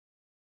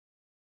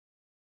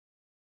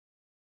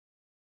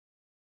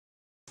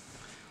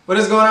What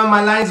is going on,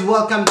 my lines?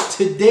 Welcome.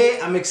 Today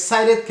I'm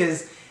excited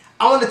because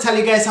I want to tell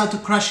you guys how to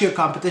crush your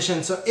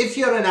competition. So if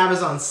you're an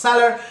Amazon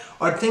seller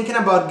or thinking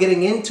about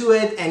getting into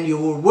it and you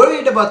were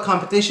worried about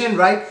competition,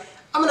 right?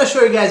 I'm going to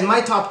show you guys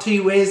my top 3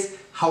 ways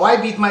how I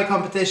beat my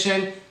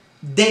competition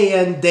day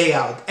in, day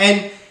out.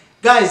 And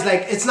guys,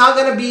 like, it's not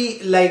going to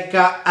be like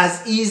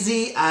as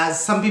easy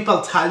as some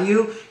people tell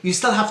you. You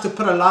still have to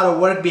put a lot of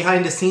work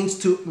behind the scenes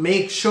to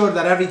make sure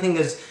that everything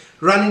is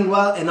running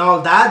well and all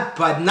that,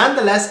 but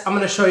nonetheless, I'm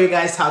going to show you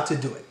guys how to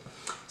do it.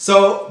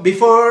 So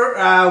before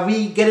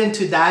we get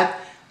into that,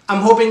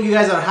 I'm hoping you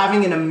guys are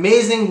having an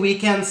amazing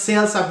weekend.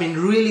 Sales have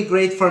been really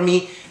great for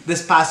me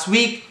this past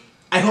week.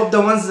 I hope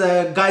the ones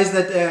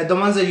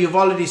that you've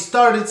already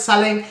started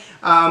selling,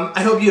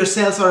 I hope your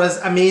sales are as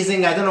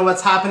amazing. I don't know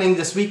what's happening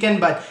this weekend,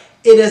 but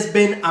it has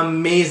been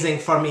amazing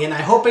for me and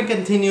I hope it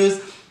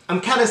continues. I'm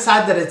kind of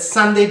sad that it's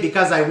Sunday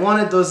because I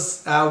wanted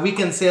those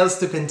weekend sales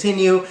to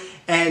continue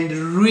and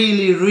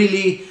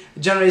really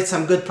generate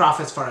some good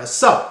profits for us.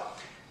 So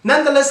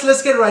nonetheless,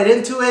 let's get right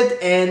into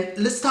it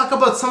and let's talk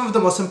about some of the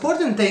most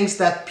important things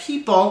that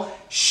people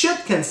should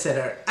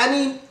consider.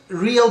 Any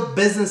real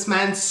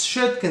businessman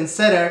should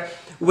consider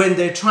when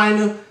they're trying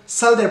to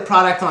sell their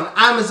product on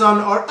Amazon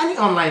or any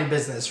online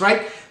business,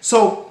 right?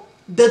 So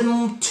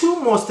the 2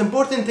 most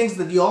important things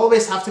that you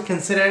always have to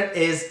consider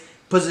is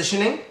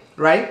positioning,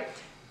 right?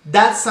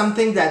 That's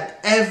something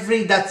that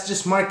that's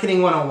just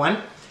marketing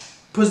 101.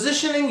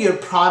 Positioning your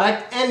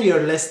product and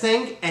your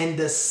listing. And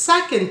the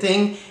second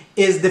thing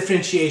is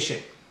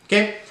differentiation,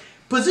 okay?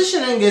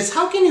 Positioning is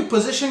how can you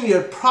position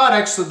your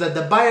product so that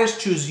the buyers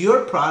choose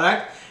your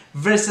product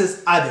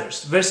versus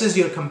others, versus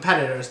your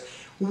competitors.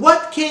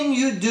 What can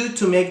you do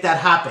to make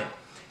that happen?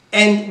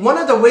 And one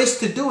of the ways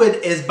to do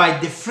it is by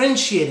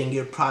differentiating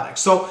your product.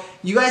 So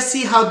you guys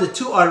see how the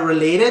 2 are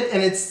related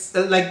and it's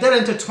like they're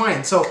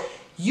intertwined. So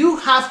you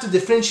have to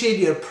differentiate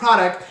your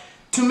product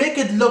to make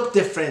it look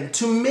different,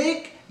 to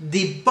make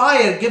the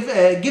buyer give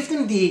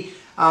them the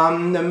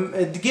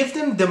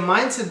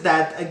mindset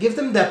that give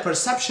them the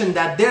perception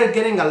that they're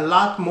getting a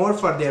lot more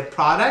for their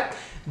product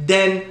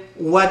than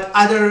what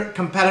other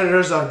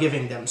competitors are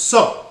giving them.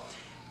 So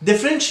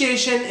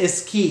differentiation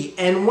is key,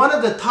 and one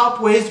of the top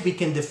ways we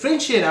can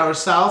differentiate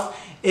ourselves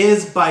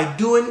is by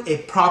doing a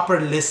proper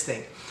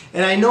listing.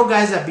 And I know,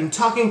 guys, I've been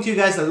talking to you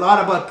guys a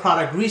lot about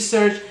product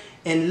research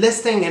and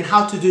listing and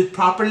how to do it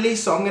properly,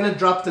 so I'm gonna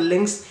drop the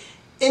links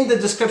in the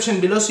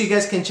description below so you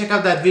guys can check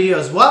out that video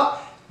as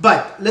well.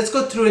 But let's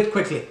go through it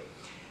quickly.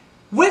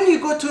 When you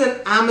go to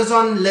an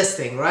Amazon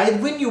listing, right,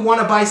 when you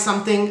want to buy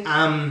something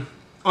on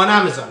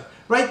Amazon,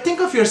 right, think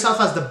of yourself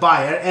as the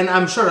buyer, and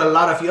I'm sure a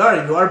lot of you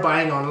are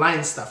buying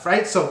online stuff,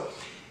 right? So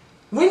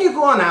when you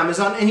go on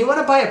Amazon and you want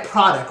to buy a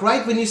product,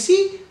 right, when you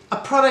see a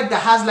product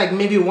that has like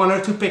maybe 1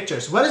 or 2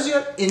 pictures, what is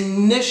your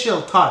initial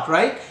thought,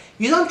 right?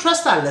 You don't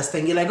trust that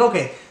listing. You're like,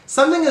 okay,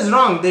 something is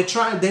wrong.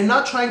 They're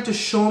not trying to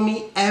show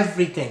me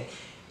everything.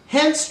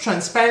 Hence,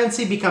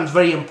 transparency becomes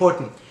very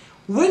important.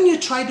 When you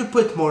try to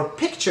put more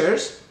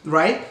pictures,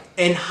 right,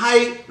 and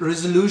high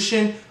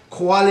resolution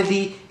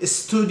quality,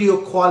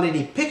 studio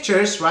quality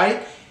pictures,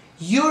 right,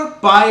 your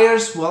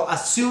buyers will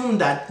assume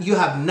that you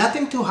have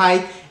nothing to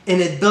hide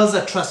and it builds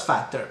a trust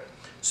factor.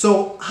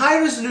 So high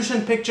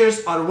resolution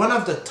pictures are one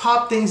of the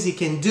top things you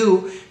can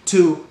do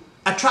to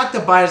attract the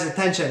buyer's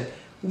attention.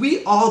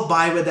 We all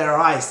buy with our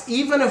eyes.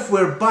 Even if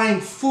we're buying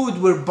food,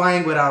 we're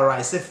buying with our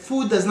eyes. If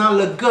food does not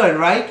look good,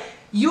 right,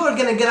 you are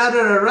gonna get out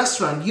of a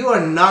restaurant. You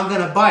are not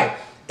gonna buy.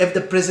 If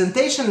the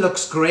presentation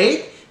looks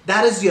great,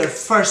 that is your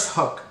first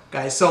hook,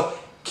 guys. So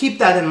keep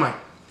that in mind.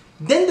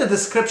 Then the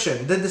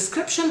description. The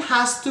description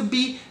has to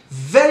be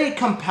very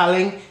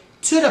compelling,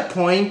 to the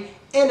point,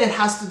 and it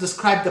has to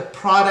describe the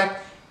product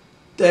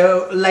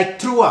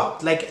like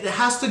throughout. Like it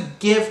has to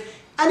give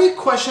any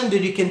question that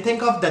you can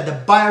think of that the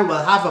buyer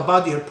will have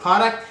about your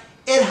product.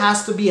 It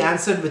has to be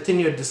answered within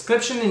your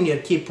description and your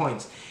key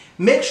points.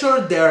 Make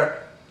sure they're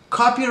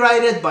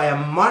copyrighted by a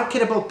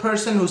marketable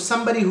person, who's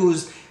somebody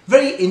who's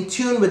very in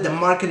tune with the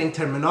marketing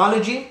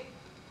terminology.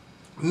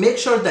 Make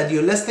sure that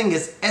your listing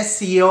is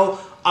SEO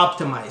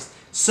optimized,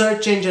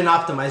 search engine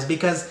optimized,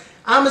 because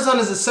Amazon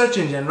is a search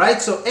engine,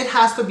 right? So it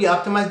has to be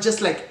optimized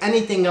just like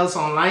anything else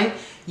online.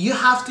 You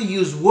have to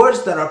use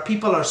words that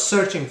people are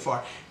searching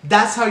for.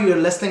 That's how your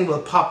listing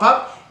will pop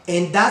up,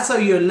 and that's how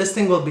your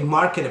listing will be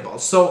marketable.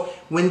 So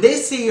when they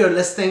see your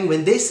listing,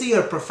 when they see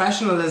your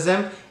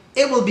professionalism,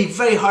 it will be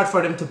very hard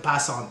for them to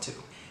pass on to.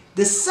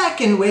 The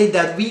second way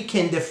that we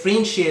can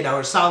differentiate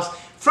ourselves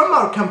from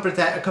our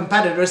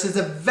competitors is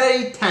a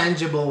very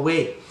tangible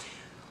way.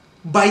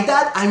 By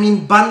that, I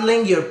mean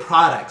bundling your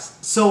products.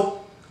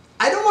 So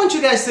I don't want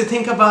you guys to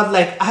think about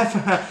like,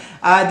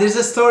 there's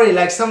a story,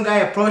 like some guy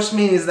approached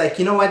me and he's like,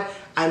 you know what,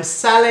 I'm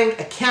selling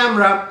a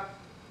camera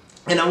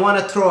and I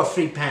want to throw a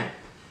free pen.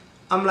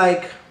 I'm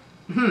like,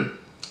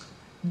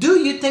 do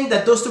you think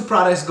that those 2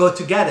 products go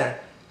together?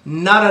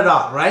 Not at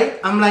all, right?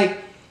 I'm like,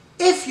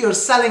 if you're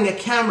selling a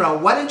camera,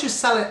 why don't you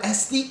sell an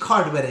SD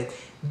card with it?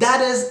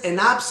 that is an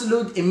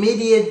absolute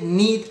immediate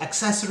need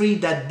accessory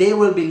that they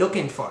will be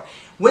looking for.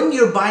 When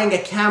you're buying a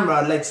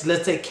camera, let's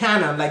say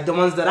Canon, like the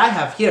ones that I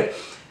have here,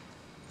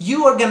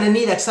 you are gonna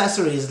need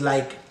accessories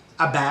like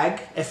a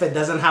bag, if it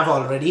doesn't have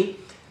already,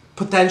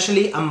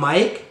 potentially a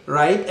mic,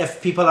 right,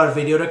 if people are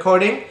video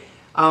recording,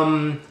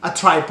 a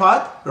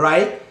tripod,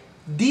 right?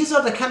 These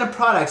are the kind of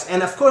products,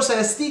 and of course an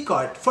SD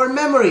card for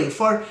memory,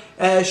 for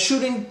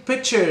shooting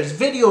pictures,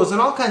 videos,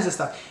 and all kinds of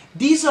stuff.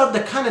 These are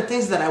the kind of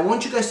things that I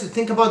want you guys to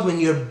think about when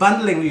you're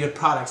bundling your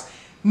products.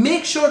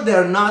 Make sure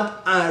they're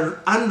not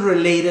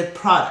unrelated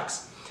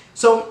products.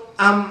 So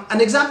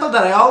an example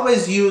that I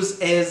always use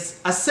is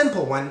a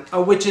simple one,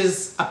 which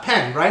is a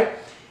pen, right?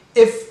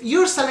 If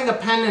you're selling a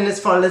pen and it's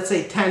for, let's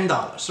say,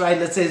 $10, right?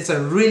 Let's say it's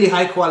a really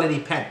high quality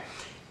pen,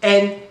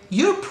 and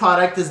your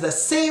product is the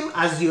same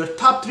as your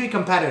top 3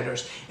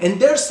 competitors,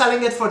 and they're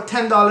selling it for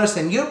 $10,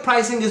 and your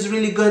pricing is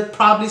really good,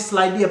 probably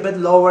slightly a bit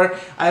lower.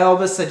 I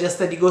always suggest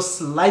that you go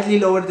slightly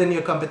lower than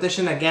your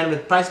competition, again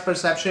with price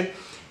perception.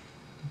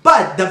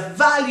 But the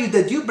value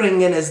that you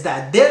bring in is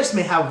that theirs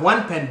may have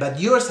 1 pen, but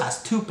yours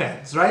has 2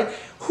 pens, right?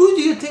 Who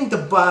do you think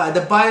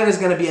the buyer is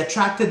going to be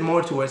attracted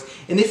more towards?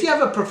 And if you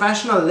have a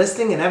professional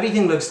listing and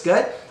everything looks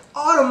good,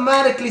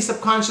 automatically,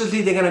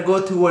 subconsciously, they're going to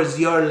go towards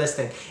your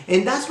listing.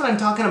 And that's what I'm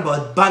talking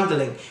about,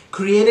 bundling,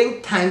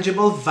 creating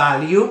tangible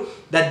value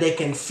that they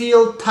can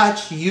feel,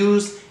 touch,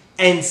 use,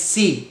 and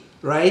see,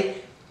 right?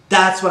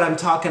 That's what I'm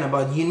talking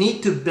about. You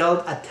need to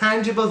build a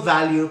tangible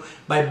value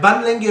by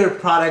bundling your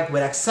product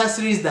with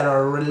accessories that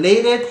are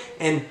related,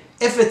 and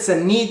if it's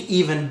a need,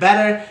 even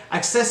better,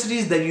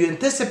 accessories that you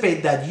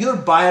anticipate that your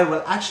buyer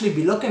will actually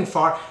be looking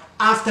for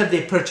after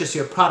they purchase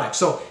your product.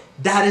 So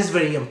that is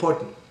very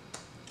important.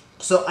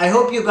 So I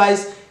hope you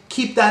guys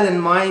keep that in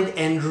mind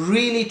and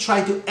really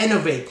try to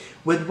innovate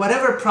with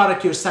whatever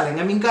product you're selling.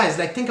 I mean, guys,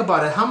 like, think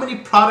about it. How many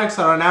products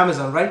are on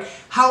Amazon, right?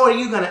 How are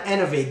you gonna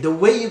innovate? The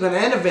way you're gonna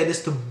innovate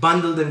is to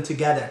bundle them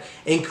together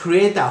and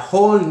create a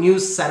whole new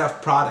set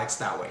of products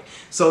that way.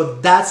 So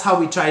that's how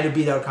we try to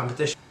beat our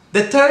competition.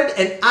 The third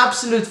and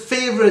absolute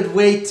favorite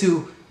way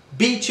to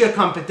beat your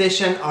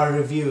competition are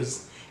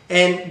reviews.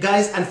 And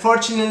guys,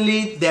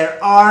 unfortunately,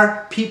 there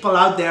are people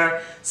out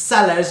there,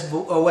 sellers,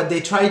 what they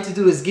try to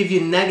do is give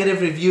you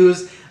negative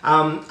reviews.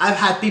 I've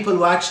had people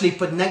who actually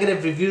put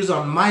negative reviews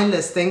on my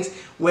listings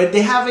where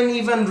they haven't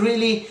even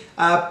really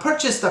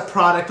purchased a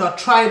product or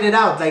tried it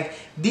out. Like,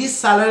 these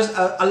sellers,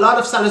 a lot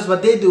of sellers,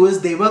 what they do is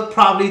they will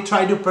probably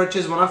try to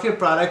purchase one of your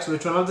products,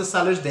 which one of the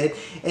sellers did,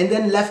 and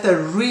then left a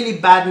really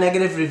bad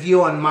negative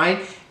review on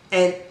mine.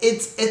 And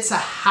it's a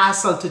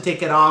hassle to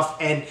take it off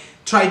and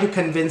try to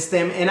convince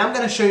them. And I'm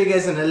going to show you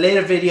guys in a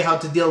later video how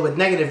to deal with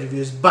negative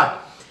reviews. But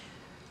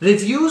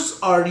reviews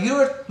are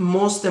your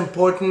most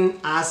important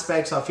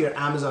aspects of your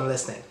Amazon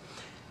listing.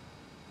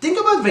 Think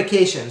about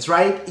vacations,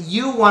 right?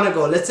 You want to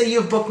go, let's say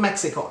you've booked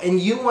Mexico and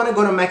you want to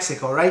go to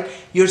Mexico, right?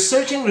 You're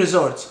searching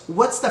resorts.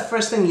 What's the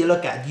first thing you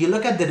look at? You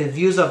look at the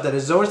reviews of the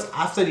resorts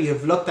after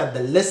you've looked at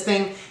the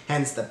listing,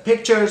 hence the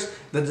pictures,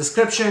 the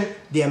description,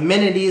 the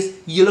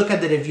amenities. You look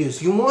at the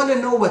reviews. You want to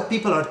know what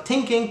people are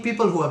thinking,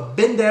 people who have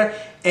been there,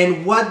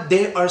 and what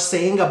they are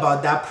saying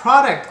about that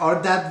product or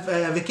that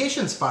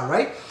vacation spot,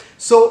 right?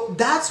 So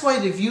that's why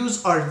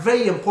reviews are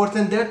very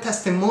important. They're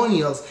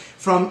testimonials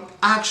from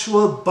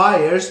actual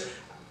buyers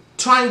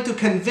trying to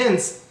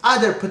convince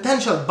other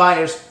potential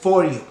buyers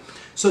for you.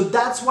 So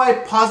that's why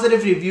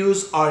positive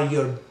reviews are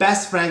your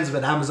best friends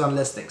with Amazon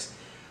listings.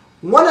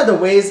 One of the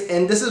ways,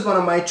 and this is one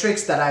of my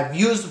tricks that I've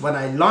used when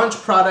I launch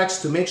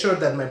products to make sure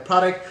that my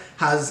product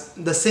has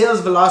the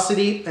sales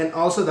velocity and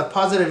also the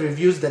positive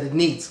reviews that it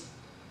needs.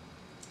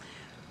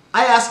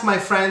 I ask my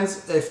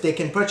friends if they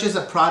can purchase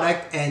a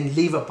product and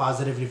leave a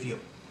positive review,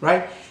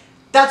 right?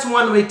 That's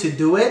one way to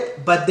do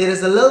it, but there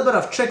is a little bit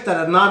of trick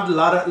that not a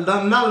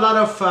lot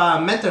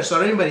of mentors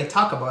or anybody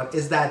talk about,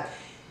 is that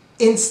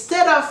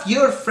instead of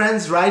your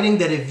friends writing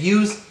the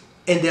reviews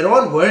in their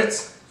own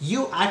words,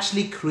 you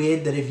actually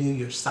create the review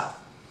yourself.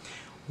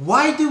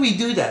 Why do we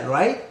do that,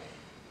 right?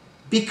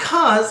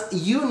 Because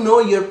you know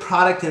your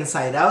product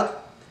inside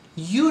out.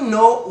 You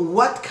know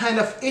what kind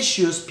of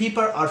issues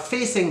people are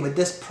facing with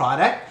this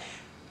product.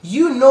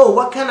 You know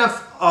what kind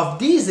of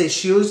these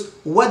issues,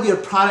 what your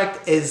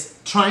product is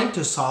trying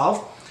to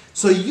solve.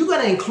 So you're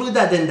going to include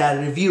that in that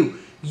review.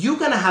 You're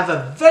going to have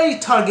a very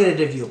targeted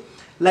review.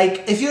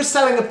 Like, if you're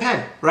selling a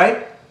pen,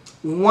 right?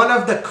 One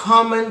of the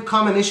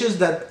common issues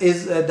that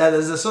is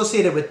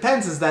associated with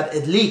pens is that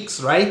it leaks,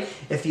 right?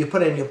 If you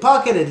put it in your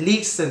pocket, it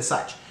leaks and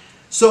such.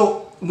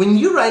 So when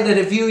you write a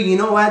review, you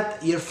know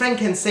what your friend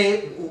can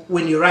say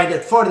when you write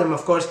it for them,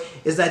 of course,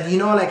 is that, you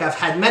know, like, I've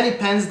had many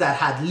pens that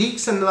had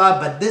leaks and a lot,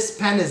 but this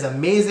pen is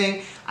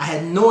amazing. I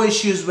had no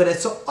issues with it.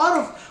 So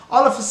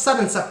all of a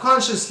sudden,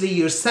 subconsciously,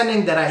 you're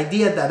sending that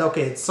idea that,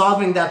 okay, it's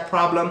solving that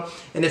problem.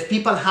 And if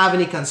people have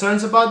any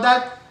concerns about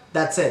that,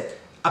 that's it.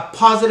 A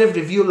positive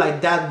review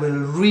like that will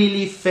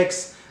really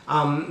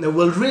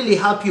will really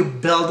help you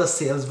build a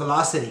sales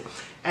velocity.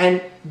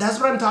 And that's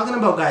what I'm talking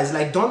about, guys.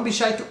 Like, don't be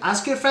shy to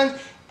ask your friends,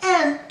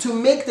 and to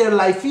make their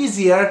life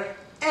easier,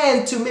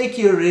 And to make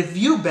your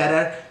review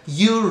better,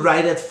 you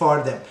write it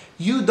for them.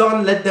 You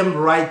don't let them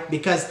write,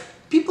 because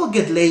people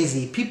get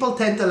lazy. People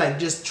tend to like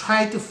just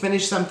try to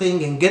finish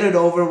something and get it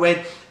over with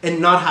and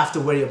not have to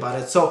worry about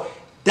it. So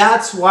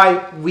that's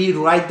why we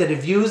write the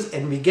reviews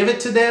and we give it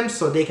to them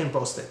so they can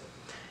post it.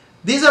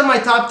 These are my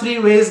top 3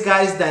 ways,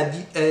 guys, that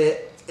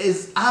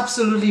is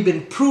absolutely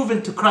been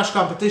proven to crush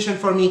competition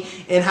for me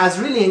and has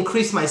really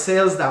increased my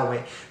sales that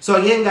way. So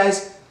again,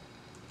 guys,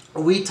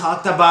 we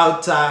talked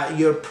about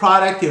your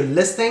product, your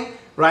listing,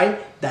 right?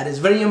 That is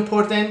very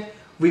important.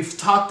 We've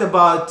talked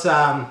about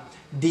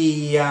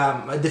the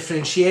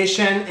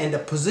differentiation and the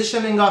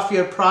positioning of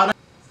your product.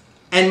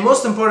 And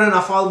most important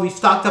of all, we've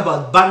talked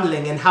about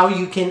bundling and how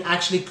you can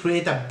actually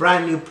create a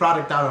brand new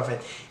product out of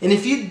it. And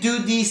if you do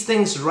these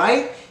things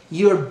right,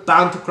 you're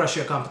bound to crush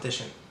your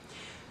competition.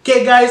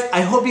 Okay guys,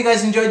 I hope you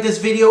guys enjoyed this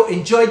video.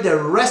 Enjoy the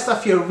rest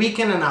of your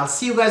weekend, and I'll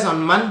see you guys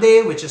on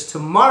Monday, which is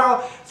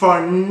tomorrow,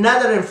 for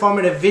another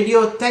informative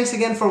video. Thanks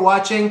again for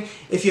watching.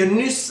 If you're a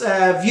new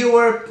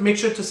viewer, make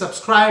sure to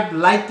subscribe,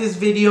 like this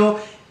video,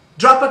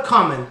 drop a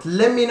comment.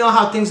 Let me know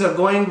how things are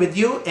going with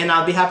you, and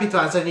I'll be happy to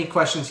answer any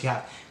questions you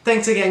have.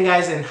 Thanks again,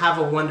 guys, and have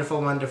a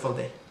wonderful, wonderful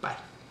day. Bye.